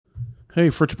Hey,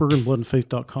 Fritz Berger,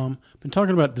 bloodandfaith.com. Been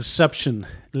talking about deception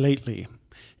lately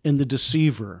and the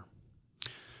deceiver.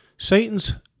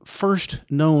 Satan's first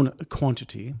known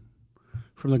quantity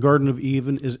from the Garden of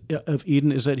Eden is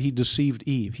that he deceived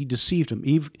Eve. He deceived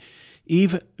him.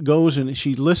 Eve goes and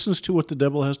she listens to what the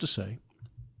devil has to say.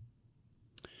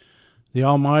 The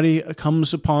Almighty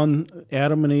comes upon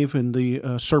Adam and Eve and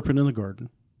the serpent in the garden.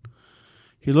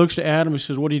 He looks to Adam and he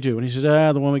says, "What do you do?" And he says,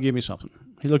 "The woman gave me something."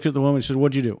 He looked at the woman and he said,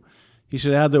 "What'd you do?" He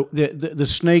said, the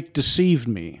snake deceived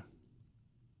me.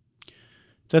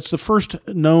 That's the first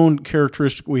known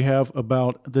characteristic we have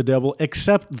about the devil,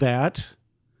 except that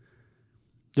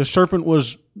the serpent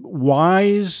was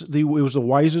wise. It was the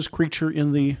wisest creature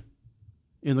in the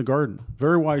garden.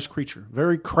 Very wise creature,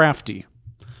 very crafty.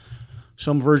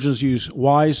 Some versions use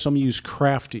wise, some use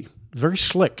crafty. Very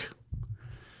slick,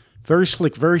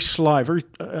 very sly, very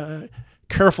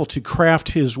careful to craft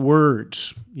his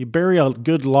words. You bury a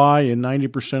good lie in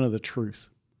 90% of the truth.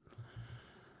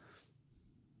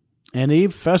 And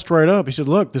Eve fessed right up. He said,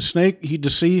 "Look, the snake, he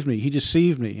deceived me.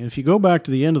 And if you go back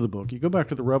to the end of the book, you go back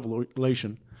to the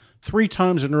Revelation, 3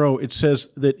 times in a row it says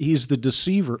that he's the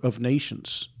deceiver of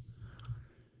nations.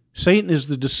 Satan is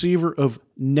the deceiver of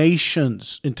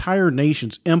nations, entire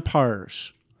nations,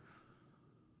 empires.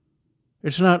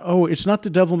 It's not the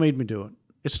devil made me do it.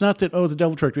 It's not that, the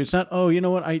devil tricked me. It's not, you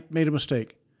know what, I made a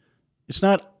mistake. It's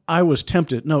not, I was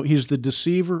tempted. No, he's the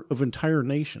deceiver of entire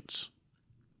nations.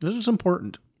 This is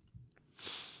important.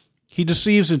 He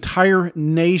deceives entire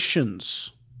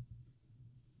nations.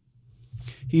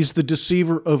 He's the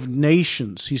deceiver of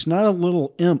nations. He's not a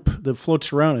little imp that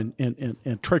floats around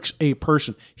and tricks a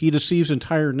person. He deceives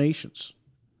entire nations.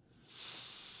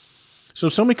 So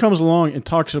if somebody comes along and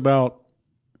talks about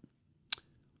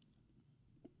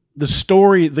the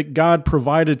story that God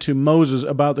provided to Moses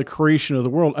about the creation of the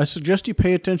world, I suggest you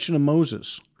pay attention to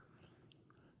Moses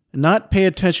and not pay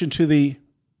attention to the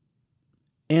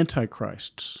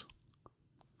antichrists.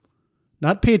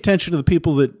 Not pay attention to the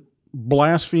people that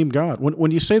blaspheme God.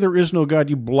 When you say there is no God,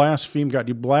 you blaspheme God.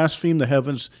 You blaspheme the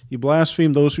heavens. You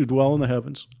blaspheme those who dwell in the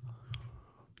heavens.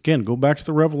 Again, go back to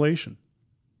the Revelation.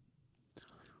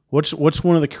 What's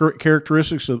one of the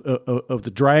characteristics of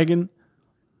the dragon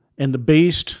and the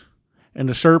beast and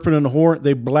the serpent and the whore?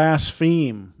 They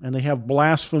blaspheme, and they have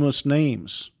blasphemous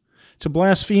names. To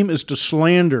blaspheme is to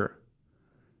slander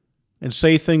and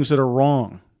say things that are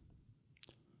wrong.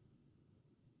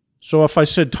 So if I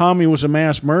said Tommy was a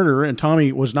mass murderer and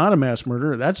Tommy was not a mass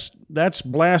murderer, that's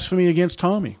blasphemy against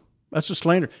Tommy. That's a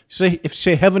slander. If you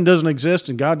say heaven doesn't exist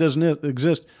and God doesn't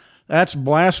exist, that's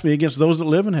blasphemy against those that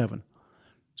live in heaven.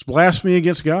 It's blasphemy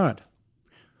against God.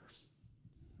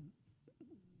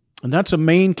 And that's a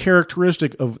main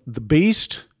characteristic of the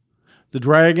beast, the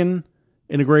dragon,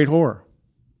 and the great whore,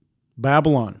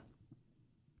 Babylon.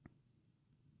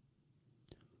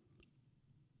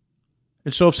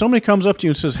 And so if somebody comes up to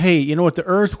you and says, "Hey, you know what, the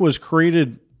earth was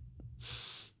created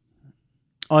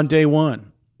on day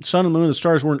 1. The sun and moon and the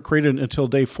stars weren't created until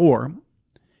day 4.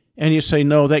 And you say,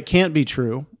 "No, that can't be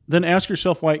true," then ask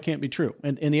yourself why it can't be true.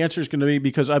 And the answer is going to be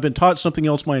because I've been taught something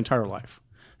else my entire life.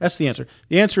 That's the answer.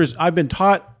 The answer is I've been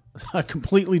taught a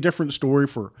completely different story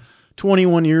for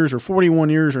 21 years or 41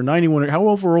 years or 91 years,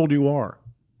 however old you are.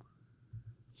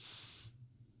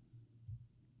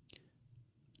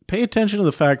 Pay attention to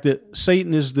the fact that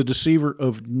Satan is the deceiver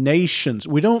of nations.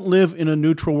 We don't live in a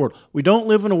neutral world. We don't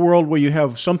live in a world where you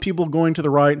have some people going to the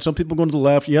right and some people going to the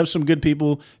left. You have some good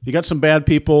people, you got some bad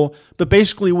people. But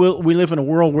basically, we live in a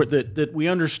world where that we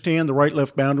understand the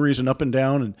right-left boundaries and up and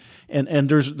down, and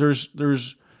there's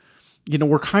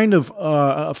we're kind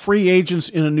of free agents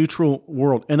in a neutral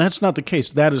world. And that's not the case.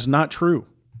 That is not true.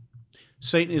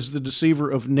 Satan is the deceiver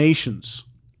of nations.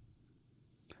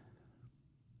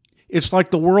 It's like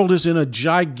the world is in a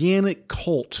gigantic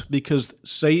cult because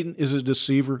Satan is a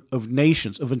deceiver of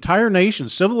nations, of entire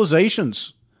nations,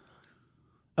 civilizations.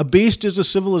 A beast is a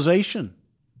civilization.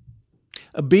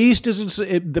 The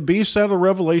beasts out of the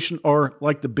Revelation are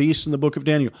like the beasts in the book of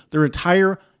Daniel. They're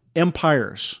entire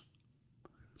empires.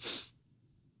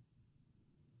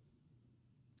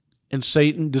 And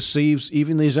Satan deceives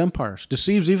even these empires,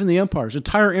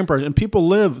 entire empires. And people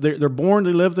live, they're born,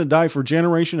 they live, they die for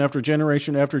generation after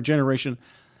generation after generation.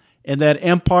 And that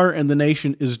empire and the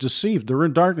nation is deceived. They're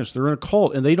in darkness, they're in a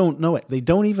cult, and they don't know it. They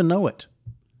don't even know it.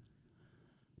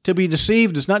 To be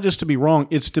deceived is not just to be wrong,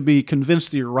 it's to be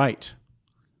convinced that you're right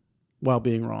while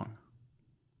being wrong.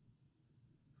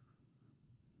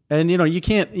 And you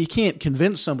can't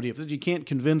convince somebody of this. You can't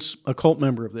convince a cult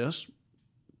member of this.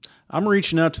 I'm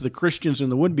reaching out to the Christians and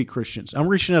the would-be Christians. I'm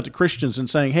reaching out to Christians and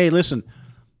saying, "Hey, listen,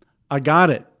 I got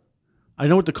it. I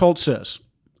know what the cult says.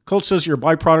 The cult says you're a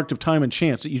byproduct of time and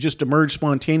chance, that you just emerge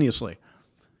spontaneously.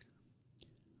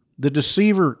 The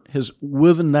deceiver has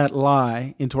woven that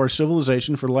lie into our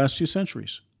civilization for the last 2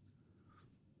 centuries.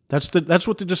 That's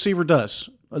what the deceiver does.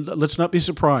 Let's not be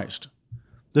surprised.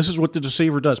 This is what the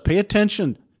deceiver does. Pay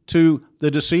attention to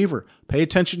the deceiver. Pay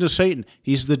attention to Satan.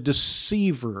 He's the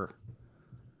deceiver.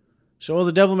 So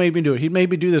the devil made me do it. He made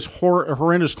me do this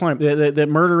horrendous crime. That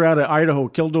murder out of Idaho,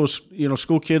 killed those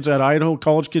school kids out of Idaho,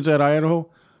 college kids out of Idaho.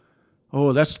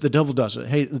 Oh, that's the devil does it.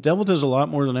 Hey, the devil does a lot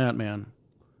more than that, man.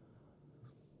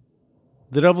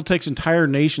 The devil takes entire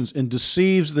nations and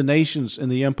deceives the nations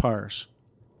and the empires.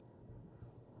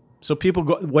 So people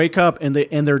wake up and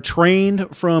they're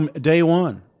trained from day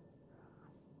one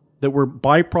that we're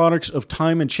byproducts of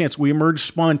time and chance. We emerge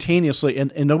spontaneously,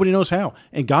 and nobody knows how.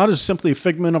 And God is simply a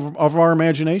figment of our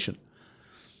imagination.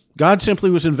 God simply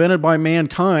was invented by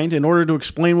mankind in order to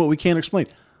explain what we can't explain.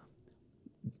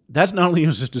 That's not only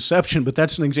used as deception, but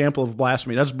that's an example of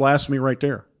blasphemy. That's blasphemy right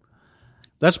there.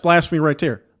 That's blasphemy right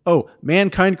there. Oh,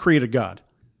 mankind created God.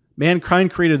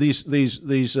 Mankind created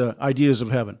these ideas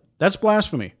of heaven. That's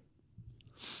blasphemy.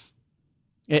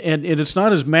 And it's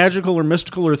not as magical or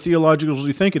mystical or theological as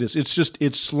we think it is.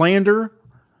 It's slander,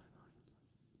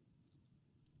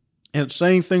 and it's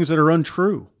saying things that are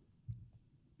untrue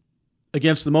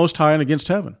against the Most High and against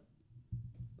heaven.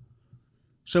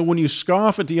 So when you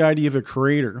scoff at the idea of a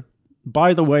creator,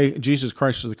 by the way, Jesus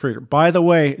Christ is the creator. By the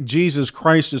way, Jesus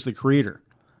Christ is the creator.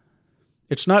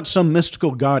 It's not some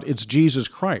mystical God, it's Jesus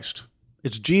Christ.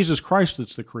 It's Jesus Christ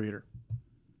that's the creator.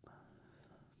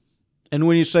 And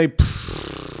when you say,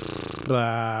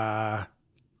 blah,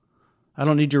 I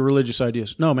don't need your religious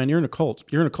ideas. No, man, you're in a cult.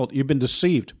 You're in a cult. You've been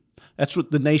deceived. That's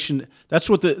what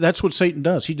that's what Satan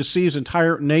does. He deceives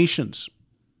entire nations.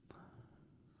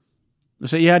 They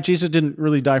say, yeah, Jesus didn't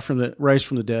really rise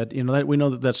from the dead. We know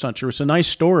that that's not true. It's a nice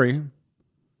story.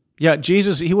 Yeah,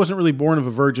 Jesus, he wasn't really born of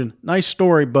a virgin. Nice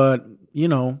story, but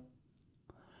yeah,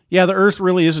 the earth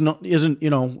really isn't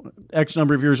X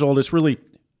number of years old. It's really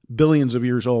billions of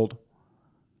years old.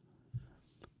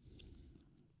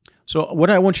 So what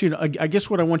I want you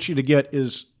to get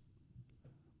is,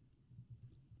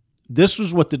 this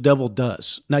is what the devil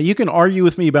does. Now, you can argue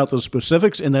with me about those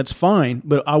specifics, and that's fine,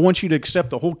 but I want you to accept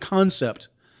the whole concept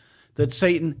that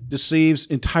Satan deceives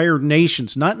entire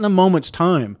nations, not in a moment's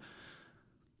time,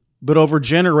 but over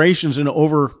generations and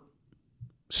over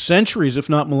centuries, if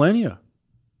not millennia.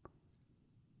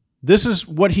 This is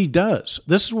what he does.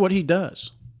 This is what he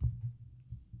does.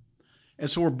 And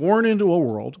so we're born into a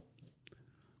world.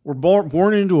 We're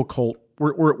born into a cult.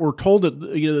 We're told that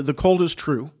the cult is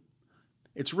true.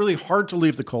 It's really hard to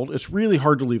leave the cult. It's really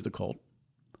hard to leave the cult.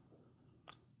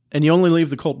 And you only leave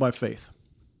the cult by faith.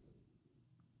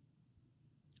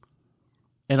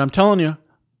 And I'm telling you,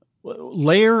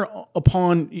 layer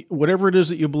upon whatever it is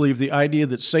that you believe the idea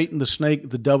that Satan, the snake,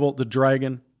 the devil, the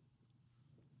dragon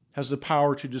has the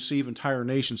power to deceive entire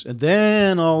nations. And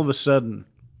then all of a sudden,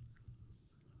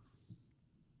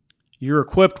 you're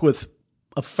equipped with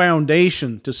a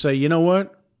foundation to say, you know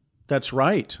what? That's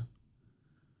right.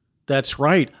 That's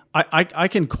right. I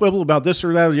can quibble about this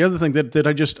or that or the other thing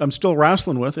that I'm still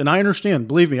wrestling with, and I understand.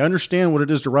 Believe me, I understand what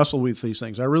it is to wrestle with these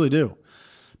things. I really do.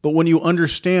 But when you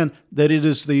understand that it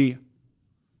is the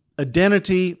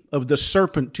identity of the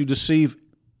serpent to deceive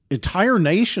entire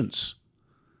nations,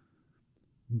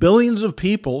 billions of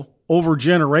people over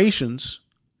generations,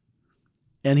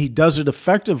 and he does it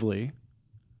effectively,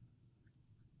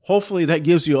 hopefully that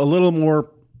gives you a little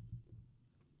more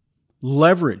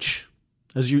leverage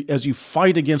as you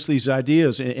fight against these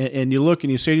ideas, and you look and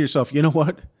you say to yourself, you know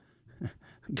what?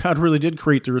 God really did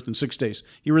create the earth in 6 days.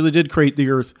 He really did create the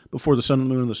earth before the sun, the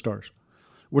moon, and the stars.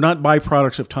 We're not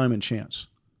byproducts of time and chance.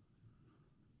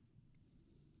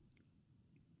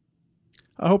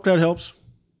 I hope that helps.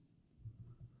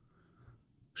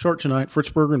 Short tonight. Fritz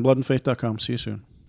Berger and bloodandfaith.com. See you soon.